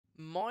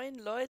Moin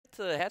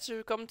Leute, herzlich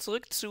willkommen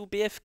zurück zu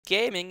BF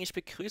Gaming. Ich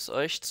begrüße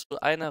euch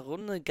zu einer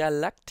Runde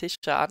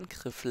Galaktischer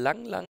Angriff.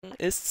 Lang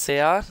ist's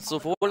her,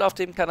 sowohl auf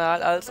dem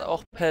Kanal als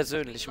auch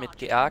persönlich mit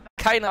GR.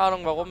 Keine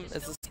Ahnung warum,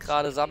 es ist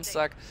gerade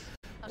Samstag.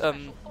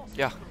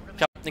 Ja,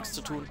 ich habe nichts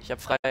zu tun, ich habe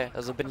frei,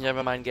 also bin ich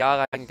einfach mal in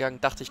GR reingegangen,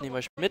 dachte ich nehme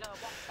euch mit.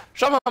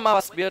 Schauen wir mal,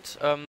 was wird.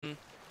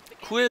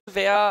 Cool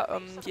wäre,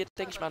 hier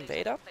denke ich mal an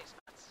Vader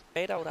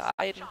oder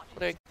Arten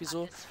oder irgendwie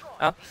so.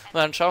 Ja, und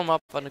dann schauen wir mal,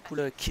 ob wir eine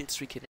coole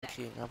Killstreak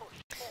hinkriegen. Ja.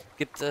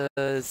 Gibt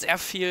sehr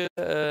viel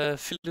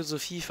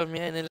Philosophie von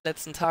mir in den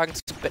letzten Tagen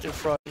zu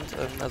Battlefront.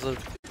 Also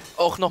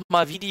auch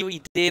nochmal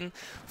Videoideen,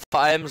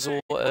 vor allem so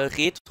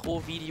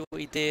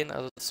Retro-Videoideen,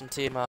 also zum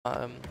Thema,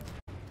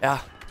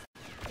 ja,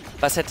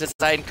 was hätte es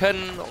sein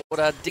können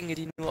oder Dinge,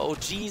 die nur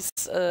OGs,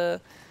 ja,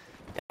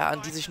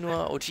 an die sich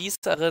nur OGs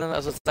erinnern.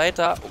 Also seid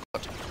da, oh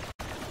Gott,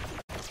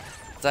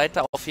 seid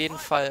da auf jeden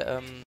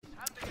Fall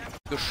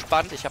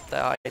gespannt. Ich habe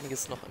da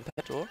einiges noch im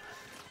Petto.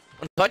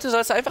 Und heute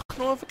soll es einfach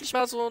nur wirklich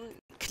mal so ein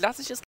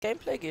klassisches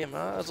Gameplay geben. Ne?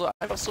 Also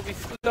einfach so wie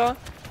früher.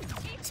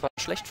 Das war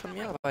schlecht von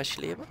mir, aber ich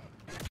lebe.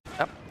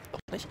 Ja, doch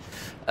nicht.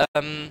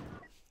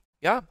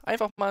 Ja,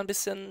 einfach mal ein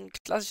bisschen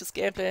klassisches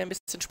Gameplay, ein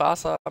bisschen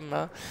Spaß haben.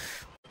 Ne?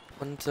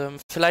 Und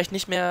vielleicht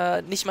nicht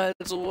mal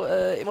so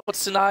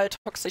emotional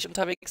toxisch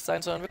unterwegs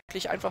sein, sondern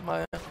wirklich einfach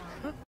mal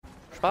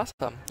Spaß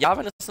haben. Ja,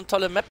 wenn es eine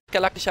tolle Map,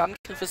 Galaktischer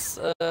Angriff ist,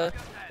 wer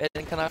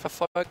den Kanal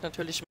verfolgt,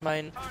 natürlich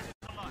mein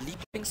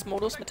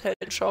Lieblingsmodus mit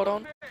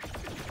Helden-Showdown.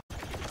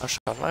 Na,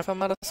 schauen wir einfach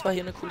mal, dass wir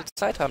hier eine coole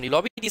Zeit haben. Die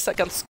Lobby, die ist ja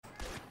ganz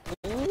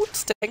gut,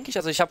 denke ich.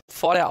 Also ich habe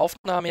vor der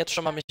Aufnahme jetzt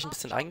schon mal mich ein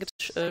bisschen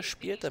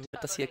eingespielt, damit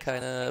das hier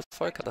keine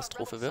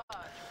Vollkatastrophe wird.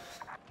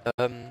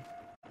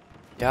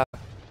 Ja,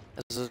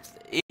 also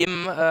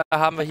eben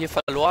haben wir hier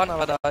verloren,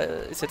 aber da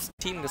ist jetzt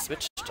ein Team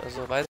geswitcht.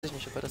 Also weiß ich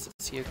nicht, ob wir das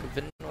jetzt hier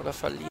gewinnen oder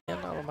verlieren,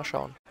 aber mal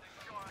schauen.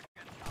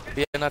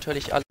 Wir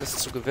natürlich alles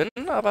zu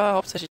gewinnen, aber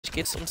hauptsächlich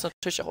geht es uns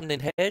natürlich auch um den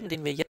Helden,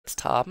 den wir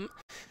jetzt haben.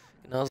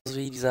 Genauso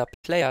wie dieser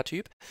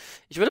Player-Typ.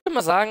 Ich würde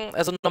mal sagen,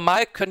 also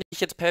normal könnte ich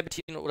jetzt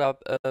Palpatine oder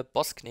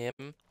Bosk nehmen.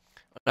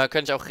 Und da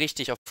könnte ich auch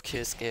richtig auf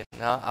Kills gehen,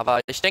 ja.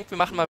 Aber ich denke, wir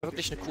machen mal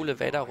wirklich eine coole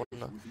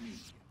Vader-Runde.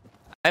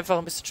 Einfach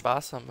ein bisschen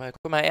Spaß haben. Weil,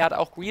 guck mal, er hat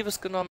auch Grievous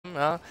genommen,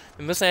 ja.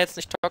 Wir müssen ja jetzt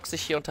nicht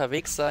toxisch hier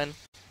unterwegs sein.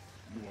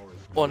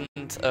 Und,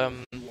 ja,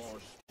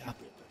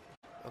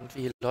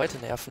 irgendwie Leute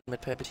nerven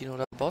mit Palpatine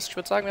oder Boss. Ich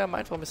würde sagen, wir haben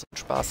einfach ein bisschen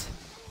Spaß.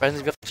 Ich weiß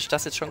nicht, wie oft ich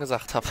das jetzt schon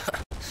gesagt habe.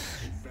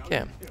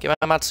 Okay, gehen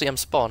wir mal zu ihrem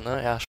Spawn,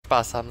 ne? Ja,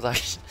 Spaß haben, sag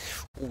ich.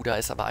 Da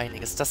ist aber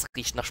einiges. Das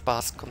riecht nach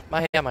Spaß. Kommt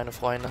mal her, meine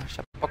Freunde. Ich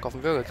hab Bock auf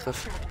den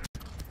Würgegriff.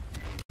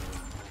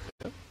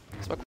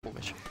 Das war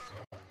komisch.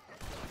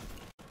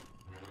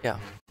 Ja.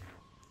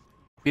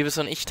 Grievous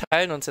und ich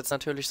teilen uns jetzt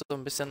natürlich so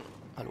ein bisschen...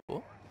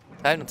 Hallo?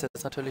 Teilen uns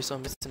jetzt natürlich so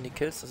ein bisschen die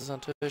Kills. Das ist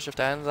natürlich auf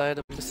der einen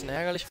Seite ein bisschen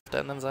ärgerlich, auf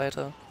der anderen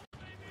Seite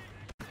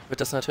wird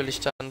das natürlich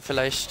dann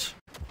vielleicht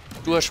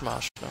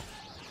durchmarschen. Ne?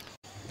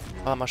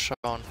 Aber mal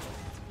schauen.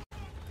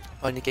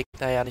 Wollen die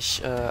Gegner ja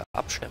nicht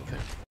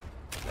abstempeln.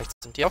 Vielleicht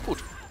sind die auch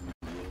gut.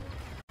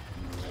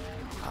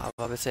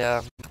 Aber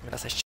bisher macht mir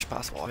das echt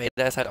Spaß. Boah,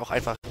 der ist halt auch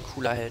einfach ein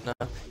cooler Held, ne?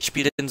 Ich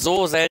spiele den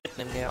so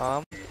selten im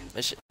GA.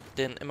 Ich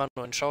den immer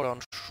nur in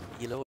Showdown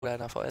spiele oder in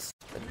der VS,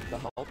 wenn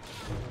überhaupt.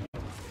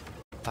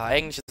 Aber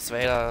eigentlich ist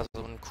Vader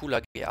so ein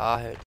cooler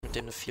GA-Held, mit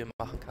dem du viel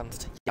machen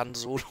kannst. Jan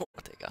Solo,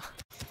 Digga.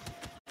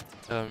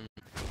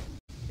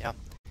 Ja.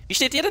 Wie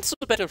steht ihr denn zu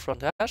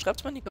Battlefront? Ja?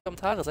 Schreibt mal in die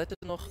Kommentare. Seid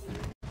ihr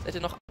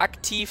noch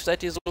aktiv?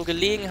 Seid ihr so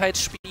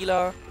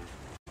Gelegenheitsspieler?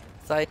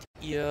 Seid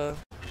ihr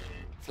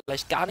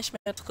vielleicht gar nicht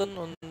mehr drin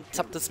und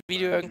habt das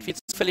Video irgendwie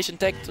zufällig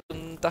entdeckt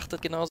und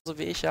dachtet genauso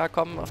wie ich, ja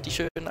komm, auf die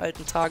schönen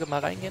alten Tage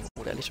mal reingehen?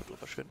 Oh, der Licht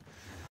war schön.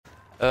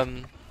 Ja,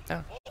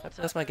 schreibt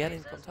mir das mal gerne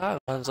in die Kommentare.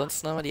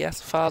 Ansonsten haben wir die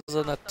erste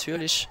Phase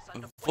natürlich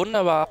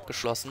wunderbar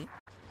abgeschlossen.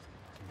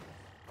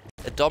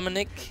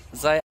 Dominik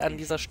sei an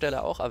dieser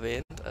Stelle auch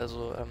erwähnt,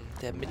 also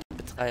der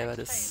Mitbetreiber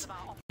des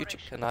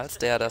YouTube-Kanals,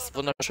 der das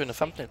wunderschöne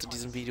Thumbnail zu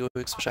diesem Video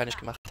höchstwahrscheinlich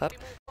gemacht hat.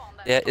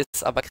 Der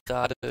ist aber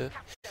gerade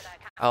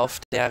auf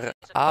der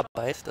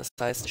Arbeit, das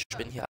heißt, ich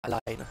bin hier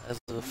alleine.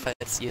 Also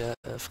falls ihr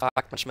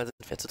fragt, manchmal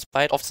sind wir zu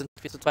zweit, oft sind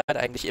wir zu zweit,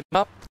 eigentlich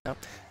immer. Ja.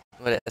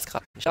 Nur der ist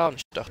gerade nicht da und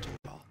ich dachte,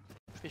 ja,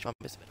 spiel ich mal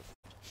ein bisschen.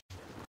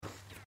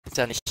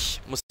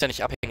 Muss ja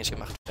nicht abhängig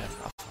gemacht werden.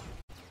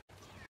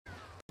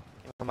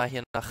 Gehen wir mal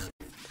hier nach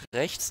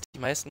rechts. Die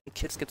meisten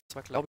Kills gibt es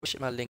zwar, glaube ich,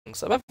 immer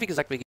links. Aber wie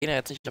gesagt, wir gehen ja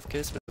jetzt nicht auf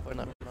Kills, wir wollen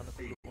einfach mal eine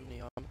coole Runde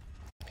hier haben.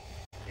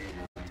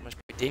 Zum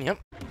Beispiel den hier.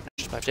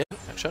 Bleib stehen,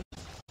 Dankeschön.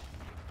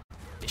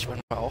 Ich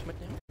wollte mal auch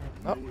mitnehmen.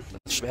 Oh,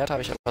 das Schwert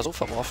habe ich aber so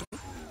verworfen.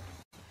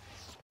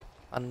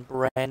 An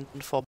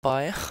Brandon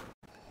vorbei.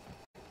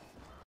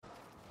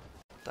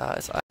 Da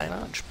ist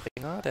einer, ein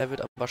Springer, der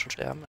wird aber schon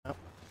sterben. Ja.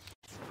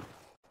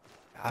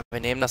 Ja, wir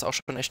nehmen das auch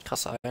schon echt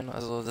krass ein.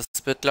 Also das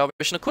wird, glaube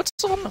ich, eine kurze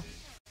Runde.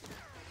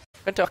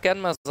 Könnt ihr auch gerne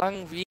mal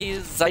sagen,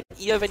 wie seid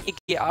ihr, wenn ihr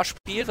GA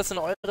spielt? Was sind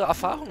eure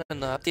Erfahrungen?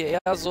 Habt ihr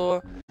eher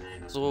so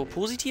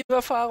positive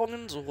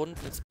Erfahrungen, so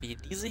Runden wie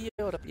diese hier,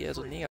 oder habt ihr eher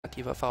so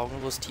negative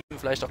Erfahrungen, wo das Team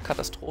vielleicht auch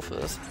Katastrophe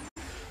ist?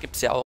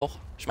 Gibt's ja auch.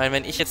 Ich meine,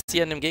 wenn ich jetzt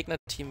hier in dem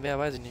Gegnerteam wäre,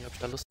 weiß ich nicht, ob ich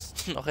da Lust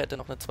noch hätte,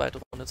 noch eine zweite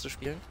Runde zu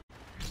spielen.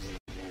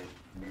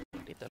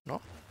 Lebt er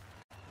noch?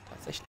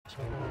 Tatsächlich.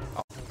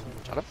 Oh,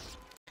 schade.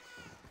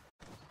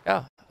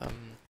 Ja,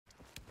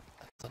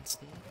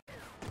 ansonsten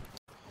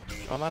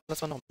schauen wir mal,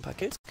 dass wir noch ein paar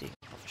Kills kriegen.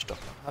 Hoffe ich doch.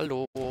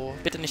 Hallo.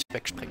 Bitte nicht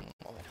wegspringen.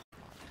 Oh.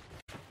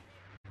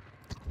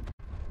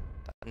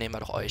 Dann nehmen wir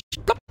doch euch.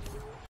 Plopp.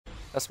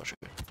 Das war schön.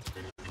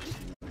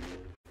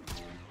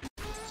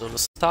 So,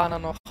 Lustana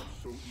noch.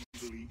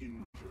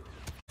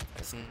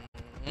 Ist ein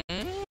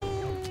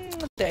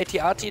der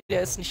AT-AT,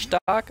 der ist nicht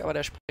stark, aber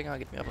der Springer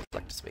geht mir auf den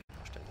Sack, deswegen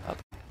stellen wir ab.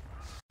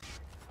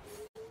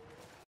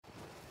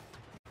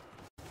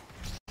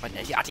 Mein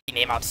AT-AT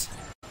nehmen uns.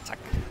 Zack.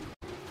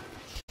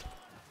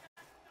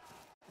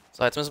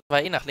 So, jetzt müssen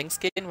wir eh nach links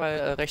gehen,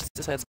 weil rechts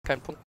ist ja jetzt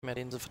kein Punkt mehr,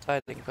 den sie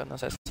verteidigen können.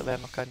 Das heißt, da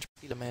werden noch keine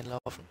Spiele mehr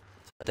hinlaufen.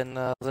 Denn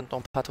sind noch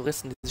ein paar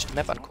Touristen, die sich die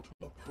Map angucken.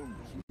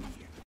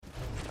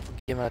 Davon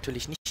gehen wir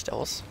natürlich nicht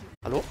aus.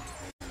 Hallo?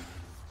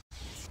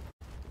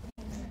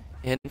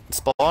 Hier hinten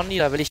spawnen die,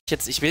 da will ich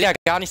jetzt... Ich will ja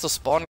gar nicht so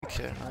spawnen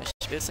killen.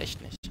 Ich will es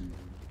echt nicht.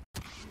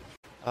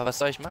 Aber was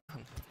soll ich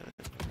machen?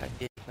 Kein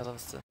Gegner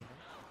sonst sind.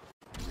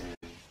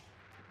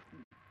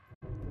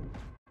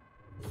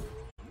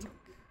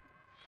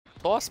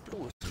 Thors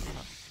Blut.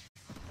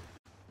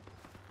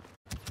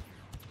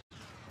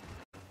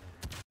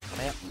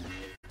 Naja.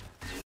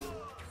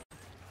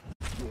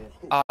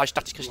 Ah, ich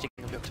dachte, ich krieg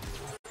den gewirkt.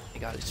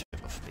 Egal, ich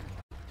bin auf den.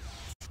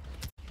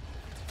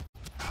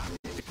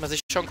 Fühlt man sich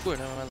schon cool,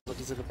 ne, wenn man so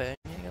diese Rebellen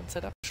hier die ganze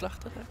Zeit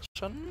abschlachtet.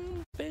 Schon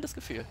ein wildes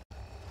Gefühl.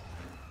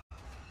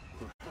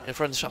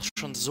 Battlefront ist auch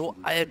schon so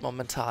alt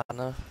momentan,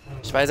 ne?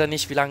 Ich weiß ja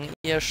nicht, wie lange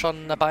ihr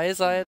schon dabei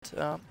seid.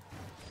 Ja.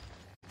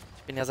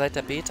 Ich bin ja seit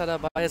der Beta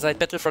dabei, seit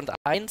Battlefront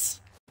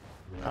 1.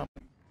 Ja.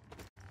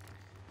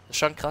 Ist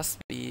schon krass,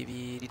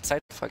 wie die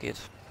Zeit vergeht.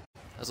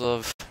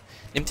 Also,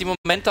 nimmt die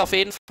Momente auf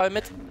jeden Fall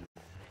mit.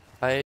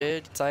 Weil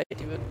die Zeit,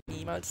 die wird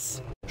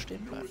niemals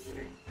stehen bleiben.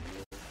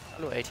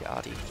 Hallo,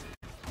 AT-AT.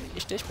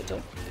 Ich dich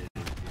bitte.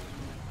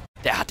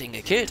 Der hat ihn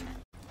gekillt.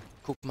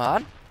 Guck mal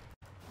an.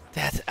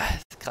 Der hat...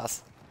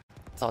 krass.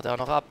 Jetzt haut er auch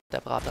noch ab,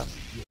 der Brater.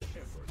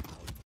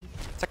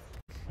 Zack.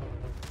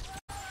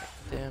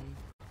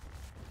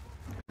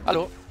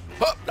 Hallo.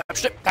 Oh,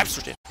 bleibst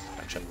du stehen.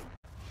 Dankeschön.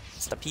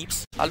 Mr.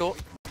 Pieps. Hallo.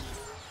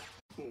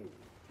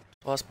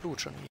 Du hast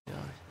Blut schon wieder.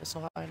 Hier ist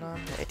noch einer.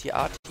 Der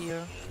AT-AT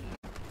hier.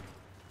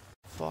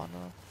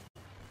 Vorne.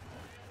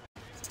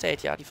 Das ist der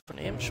AT-AT von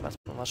eben. Schwarz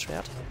was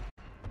Schwert.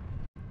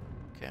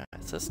 Okay,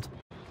 Assist.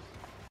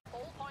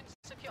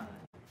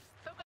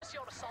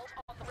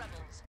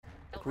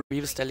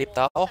 Grievous, der lebt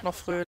da auch noch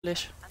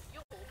fröhlich.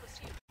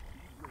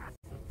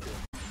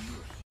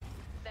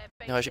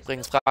 Wenn ihr euch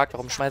übrigens fragt,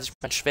 warum schmeiße ich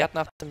mein Schwert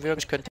nach dem Würgen,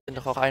 ich könnte ihn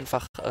doch auch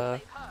einfach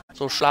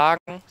so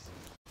schlagen.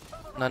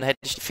 Und dann hätte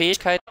ich die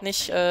Fähigkeit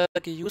nicht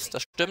geused,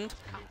 das stimmt.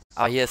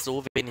 Aber hier ist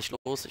so wenig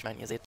los, ich meine,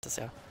 ihr seht das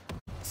ja.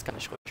 Das kann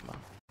ich ruhig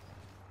machen.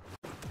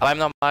 Aber im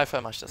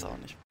Normalfall mache ich das auch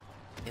nicht.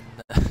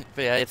 Ich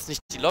will ja jetzt nicht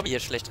die Lobby hier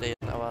schlecht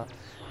reden, aber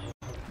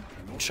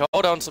im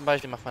Showdown zum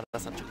Beispiel macht man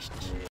das natürlich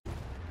nicht.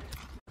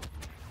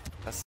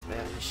 Das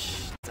wäre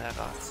nicht sehr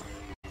ratsam.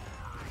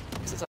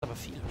 Jetzt ist aber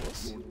viel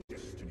los.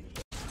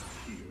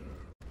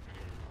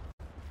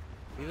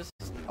 Grievous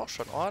ist auch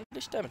schon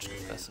ordentlich Damage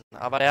gefressen.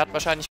 Aber der hat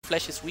wahrscheinlich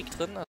Flash is Weak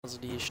drin, also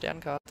die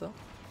Sternkarte.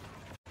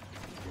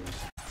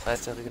 Das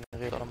heißt, er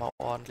regeneriert auch nochmal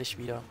ordentlich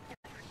wieder.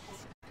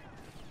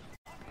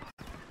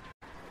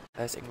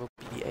 Da ist irgendwo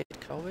BD8,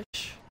 glaube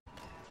ich.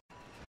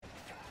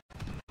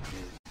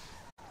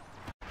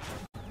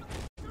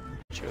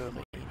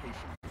 Jury.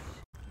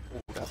 Oh,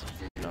 da sind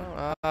viele.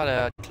 Ah,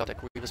 der klaut der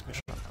Grievous mir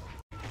schon.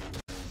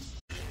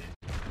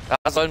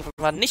 Da sollen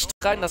wir nicht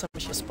rein, dass er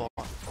mich hier spawnt.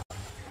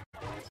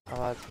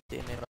 Aber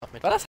den nehmen wir noch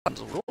mit. War das Han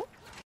Solo?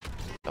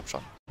 Ich glaube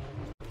schon.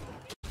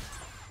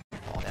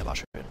 Oh, der war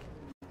schön.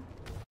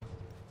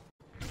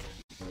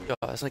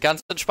 Ja, ist eine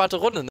ganz entspannte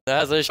Runde, ne?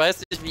 Also ich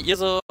weiß nicht, wie ihr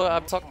so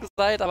am Zocken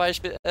seid, aber ich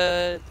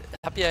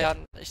hab hier ja,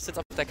 ich sitze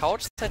auf der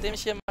Couch, seitdem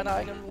ich hier in meiner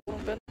eigenen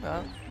Wohnung bin,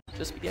 ja,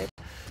 fürs Videogame.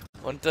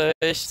 Und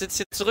ich sitze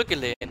hier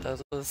zurückgelehnt,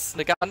 also das ist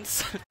eine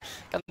ganz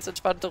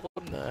entspannte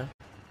Runde.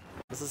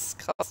 Das ist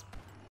krass.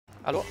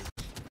 Hallo?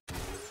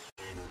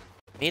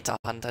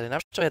 Meta-Hunter, den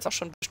habe ich doch jetzt auch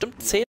schon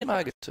bestimmt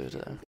 10-mal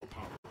getötet.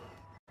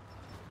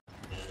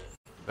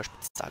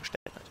 Überspitzt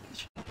dargestellt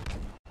natürlich.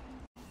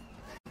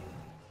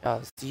 Ja,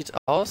 es sieht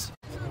aus,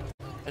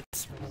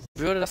 als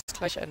würde das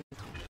gleich enden.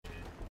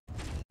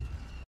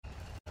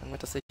 Dann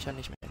wird das sicher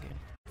nicht mehr gehen.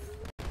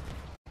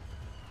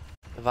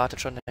 Da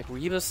wartet schon der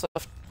Grievous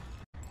auf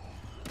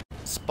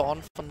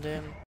Spawn von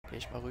denen. Gehe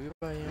ich mal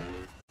rüber hier.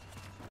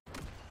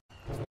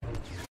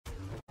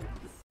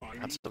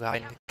 Hab sogar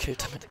einen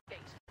gekillt damit.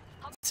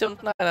 Ist hier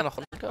unten einer noch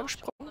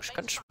runtergesprungen? Ich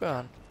kann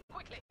schwören.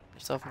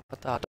 Nicht so auf dem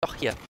Radar. Doch,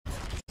 hier.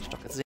 Hab ich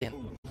doch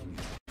gesehen.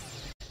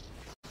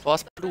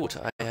 Thors Blut.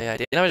 Ja,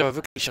 den habe ich aber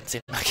wirklich schon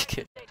 10-mal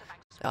gekillt.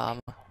 Der Arme.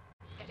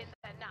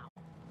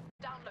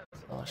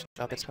 So, ich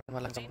glaube, jetzt können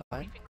wir langsam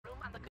rein.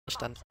 Ich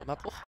dann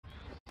Trümmerbruch.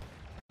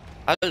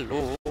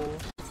 Hallo.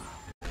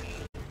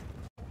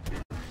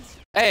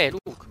 Ey,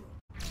 Luke.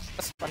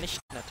 Das war nicht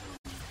nett.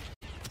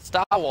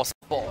 Star Wars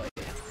Boy.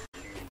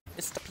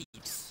 Mr.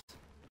 Peeps.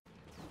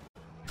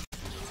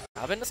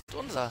 Aber das ist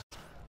unser.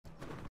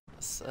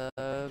 Das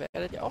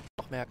werdet ihr auch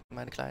noch merken,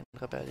 meine kleinen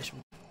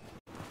rebellischen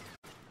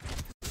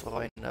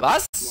Freunde.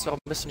 Was? Warum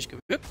bist du nicht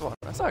gewürgt worden?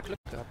 Das hat Glück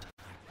gehabt.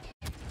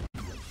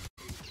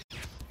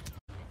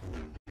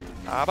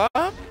 Aber...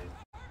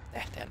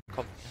 der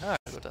kommt. Ja,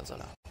 gut, dann soll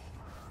er.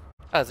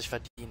 Also, ich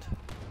verdient.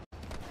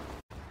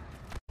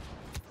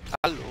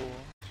 Hallo.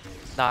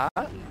 Na,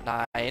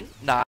 nein,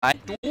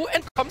 nein. Du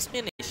entkommst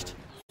mir nicht.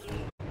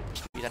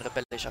 Ich bin wieder ein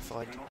rebellischer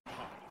Freund.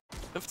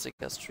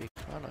 50er Streak.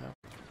 Ah, naja.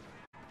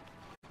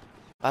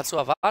 War zu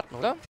erwarten,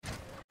 oder?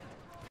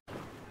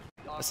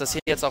 Dass das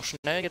hier jetzt auch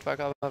schnell geht, war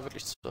aber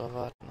wirklich zu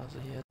erwarten. Also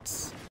hier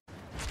jetzt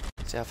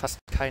ist ja fast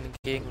keine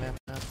Gegenwehr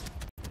mehr.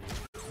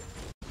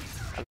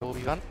 Hallo,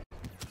 wie wann?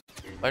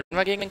 Wollten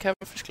wir gegen den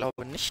kämpfen? Ich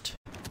glaube nicht.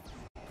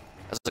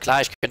 Also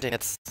klar, ich könnte ihn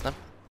jetzt, ne?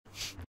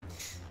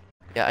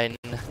 Ja, ein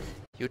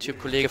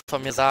YouTube-Kollege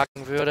von mir sagen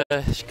würde,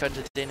 ich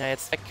könnte den ja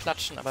jetzt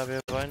wegklatschen, aber wir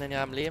wollen den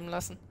ja am Leben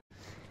lassen.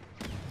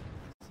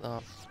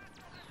 So.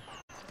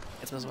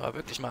 Jetzt müssen wir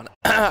wirklich mal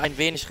ein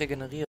wenig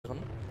regenerieren.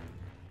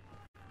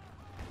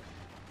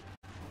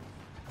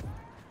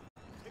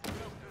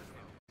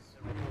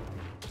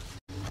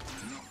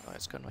 So,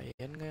 jetzt können wir hier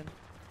hingehen.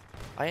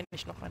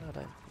 Eigentlich noch einer da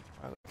hinten.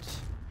 Na gut.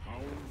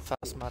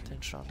 Fast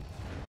Martin schon.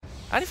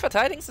 Ah, die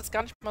Verteidigung ist jetzt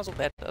gar nicht mal so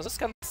bad. Also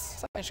ist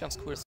eigentlich ganz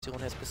cool, dass die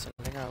Runde jetzt ein bisschen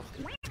länger auch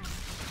geht.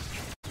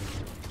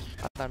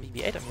 Hat dann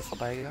BB-8 an mir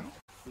vorbeigegangen.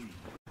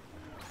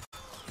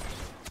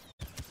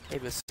 Hey,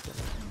 bist du.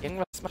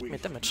 Irgendwas macht mir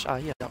Damage. Ah,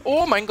 hier.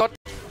 Oh mein Gott!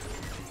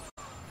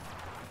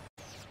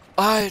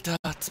 Alter,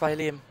 2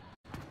 Leben.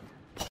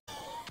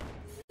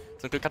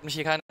 Zum Glück hat mich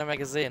hier keiner mehr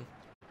gesehen.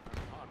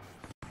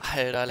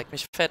 Alter, leck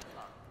mich fett.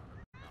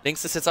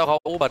 Links ist jetzt auch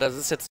erobert, das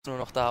ist jetzt nur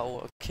noch da.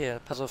 Oh, okay,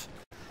 pass auf.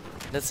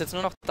 Wenn das jetzt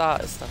nur noch da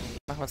ist, dann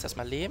machen wir uns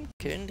erstmal Leben,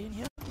 killen den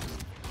hier.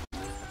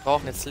 Wir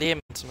brauchen jetzt Leben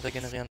zum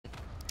Regenerieren.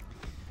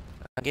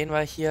 Dann gehen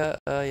wir hier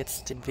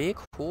jetzt den Weg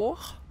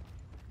hoch.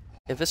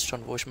 Ihr wisst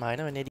schon, wo ich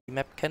meine. Wenn ihr die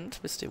Map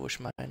kennt, wisst ihr, wo ich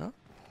meine.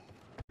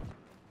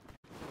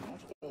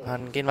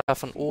 Dann gehen wir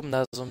von oben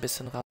da so ein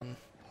bisschen ran.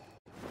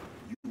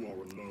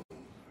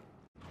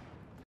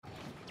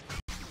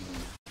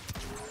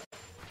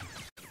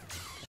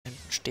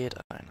 Hinten steht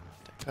einer.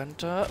 Der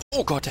könnte...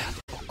 Oh Gott, der hat...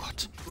 Oh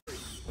Gott.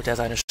 Und der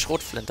seine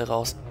Schrotflinte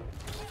raus.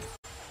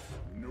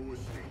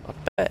 Not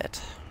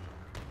bad.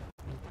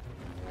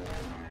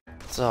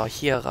 So,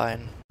 hier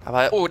rein.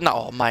 Aber... Oh, na,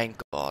 oh mein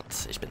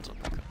Gott. Ich bin so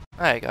kacke.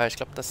 Ah, egal. Ich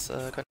glaube, das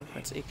könnten wir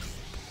jetzt eh...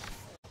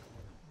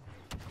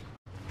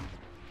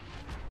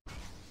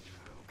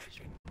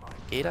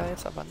 Gehe da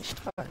jetzt aber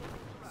nicht rein.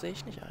 Sehe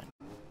ich nicht ein.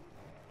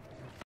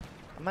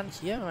 Kann man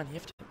hier, wenn man hier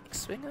auf dem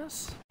X-Wing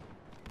ist?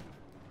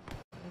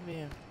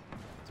 Irgendwie...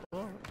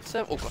 So, ist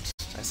der... Oh Gott,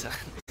 da ist er.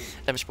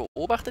 Der mich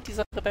beobachtet,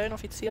 dieser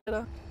Rebellenoffizier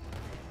da.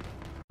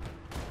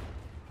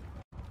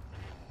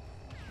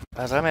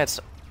 Was sollen wir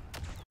jetzt...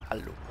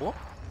 Hallo?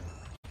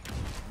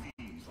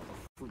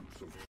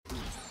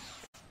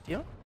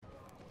 Hier?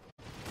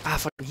 Ah,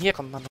 von hier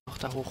kommt man noch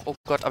da hoch. Oh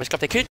Gott, aber ich glaube,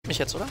 der killt mich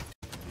jetzt, oder?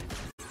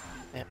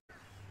 Nee.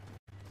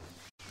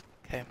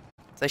 Okay.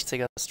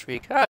 60er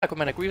Streak. Ah, guck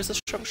mal, der Grievous ist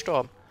schon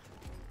gestorben.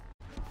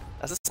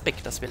 Das ist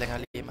big, dass wir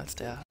länger leben als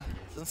der.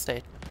 Das ist ein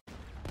Statement.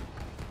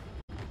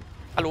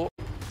 Hallo?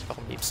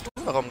 Warum lebst du?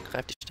 Warum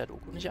greift dich der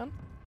Doku nicht an?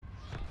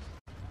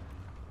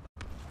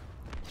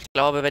 Ich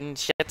glaube, wenn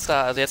ich jetzt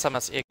da... Also jetzt haben wir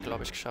es eh,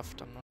 glaube ich,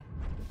 geschafft. Dann, ne?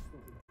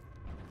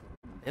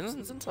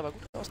 Inseln sind es aber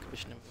gut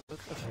ausgewichen im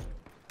Begriff.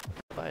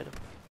 Beide.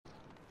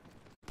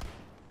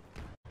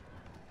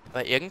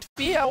 Weil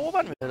irgendwie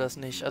erobern wir das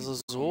nicht. Also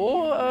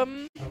so,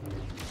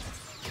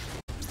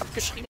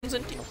 abgeschrieben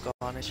sind die noch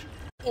gar nicht.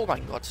 Oh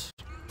mein Gott.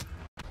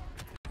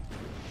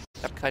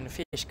 Ich habe keine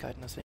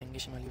Fähigkeiten, deswegen gehe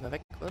ich immer lieber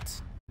weg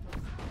kurz.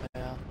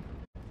 Ja,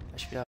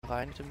 gleich wieder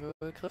rein mit dem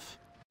Würgegriff.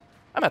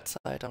 Einmal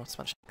Zeit, da noch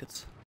 20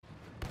 Kids.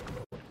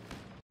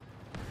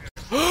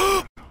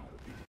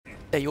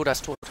 Der Yoda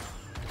ist tot.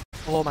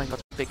 Oh mein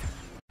Gott, big.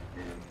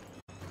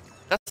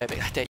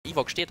 Der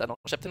Ewok steht da noch.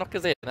 Ich hab den noch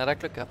gesehen. Er hat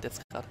Glück gehabt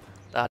jetzt gerade.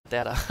 Da,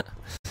 der da.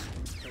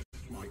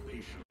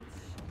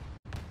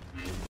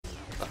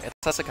 So, jetzt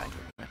hast du kein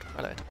Glück mehr. Tut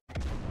mir leid.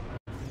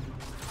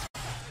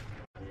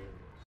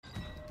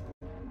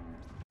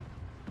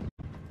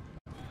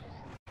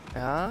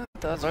 Ja,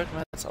 da sollten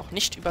wir jetzt auch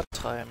nicht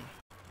übertreiben.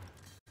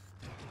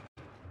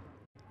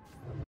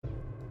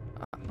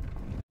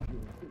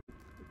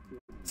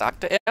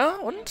 Sagte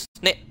er und...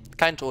 Nee,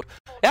 kein Tod.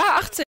 Ja,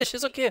 80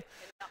 ist okay.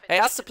 Der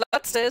erste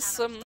Platz, der ist...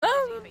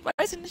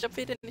 weiß ich nicht, ob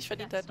wir den nicht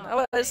verdient hätten,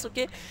 aber ist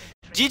okay.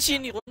 GG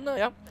in die Runde,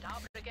 ja.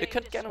 Ihr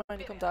könnt gerne mal in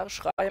die Kommentare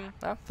schreiben,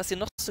 ja, was ihr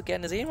noch so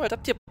gerne sehen wollt.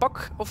 Habt ihr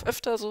Bock auf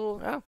öfter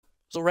so, ja,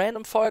 so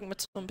random Folgen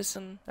mit so ein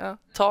bisschen, ja,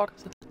 Talk,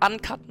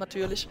 Uncut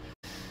natürlich.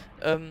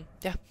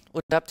 Ja,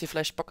 oder habt ihr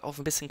vielleicht Bock auf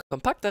ein bisschen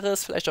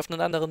kompakteres, vielleicht auf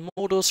einen anderen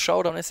Modus?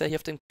 Showdown ist ja hier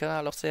auf dem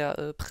Kanal auch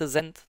sehr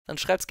präsent. Dann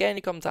schreibt's gerne in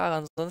die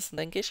Kommentare. Ansonsten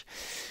denke ich,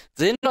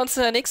 sehen wir uns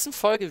in der nächsten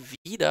Folge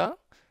wieder.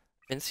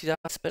 wenn es wieder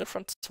heißt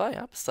Battlefront 2,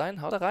 ja, bis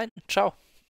dahin, haut rein. Ciao.